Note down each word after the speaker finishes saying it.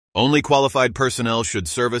Only qualified personnel should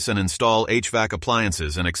service and install HVAC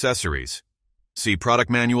appliances and accessories. See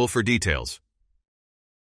product manual for details.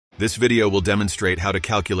 This video will demonstrate how to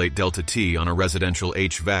calculate delta T on a residential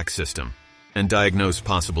HVAC system and diagnose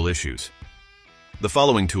possible issues. The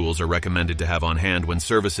following tools are recommended to have on hand when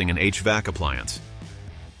servicing an HVAC appliance: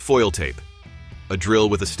 foil tape, a drill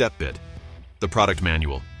with a step bit, the product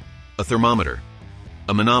manual, a thermometer,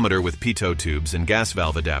 a manometer with pitot tubes and gas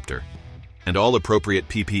valve adapter, and all appropriate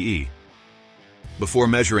PPE. Before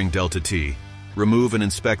measuring delta T, remove and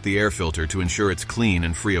inspect the air filter to ensure it's clean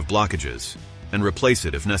and free of blockages, and replace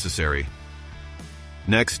it if necessary.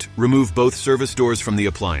 Next, remove both service doors from the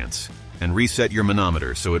appliance and reset your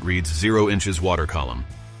manometer so it reads 0 inches water column.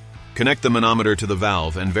 Connect the manometer to the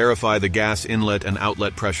valve and verify the gas inlet and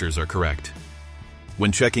outlet pressures are correct.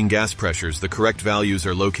 When checking gas pressures, the correct values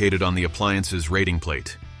are located on the appliance's rating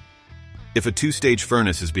plate. If a two-stage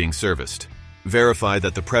furnace is being serviced, verify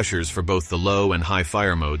that the pressures for both the low and high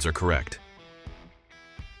fire modes are correct.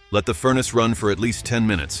 Let the furnace run for at least 10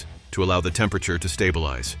 minutes to allow the temperature to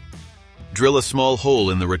stabilize. Drill a small hole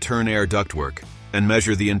in the return air ductwork and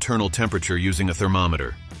measure the internal temperature using a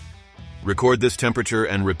thermometer. Record this temperature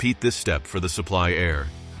and repeat this step for the supply air.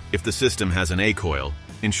 If the system has an A coil,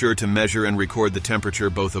 ensure to measure and record the temperature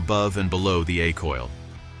both above and below the A coil.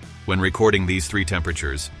 When recording these 3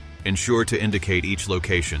 temperatures, ensure to indicate each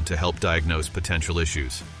location to help diagnose potential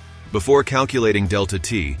issues. Before calculating delta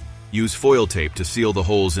T, use foil tape to seal the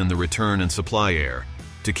holes in the return and supply air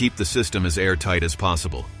to keep the system as airtight as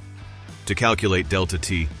possible. To calculate delta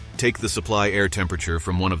T, take the supply air temperature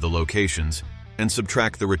from one of the locations and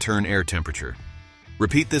subtract the return air temperature.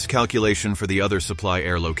 Repeat this calculation for the other supply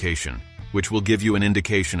air location, which will give you an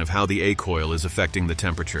indication of how the A coil is affecting the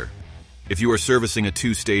temperature. If you are servicing a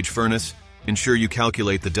 2-stage furnace, ensure you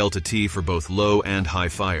calculate the delta T for both low and high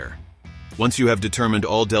fire. Once you have determined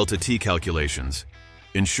all delta T calculations,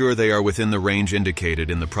 ensure they are within the range indicated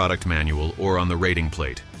in the product manual or on the rating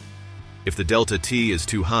plate. If the delta T is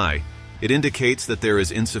too high, it indicates that there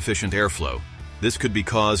is insufficient airflow. This could be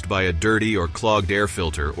caused by a dirty or clogged air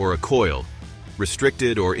filter or a coil,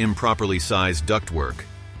 restricted or improperly sized ductwork,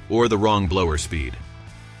 or the wrong blower speed.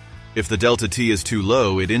 If the delta T is too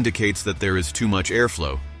low, it indicates that there is too much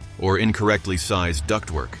airflow or incorrectly sized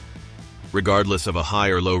ductwork. Regardless of a high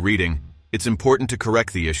or low reading, it's important to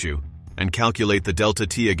correct the issue and calculate the delta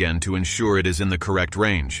T again to ensure it is in the correct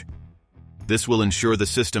range. This will ensure the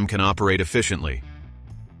system can operate efficiently.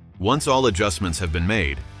 Once all adjustments have been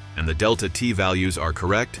made and the delta T values are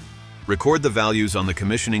correct, record the values on the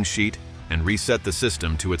commissioning sheet and reset the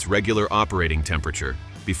system to its regular operating temperature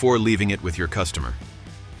before leaving it with your customer.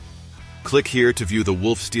 Click here to view the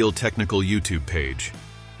Wolf Steel Technical YouTube page.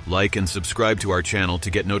 Like and subscribe to our channel to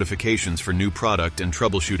get notifications for new product and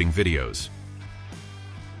troubleshooting videos.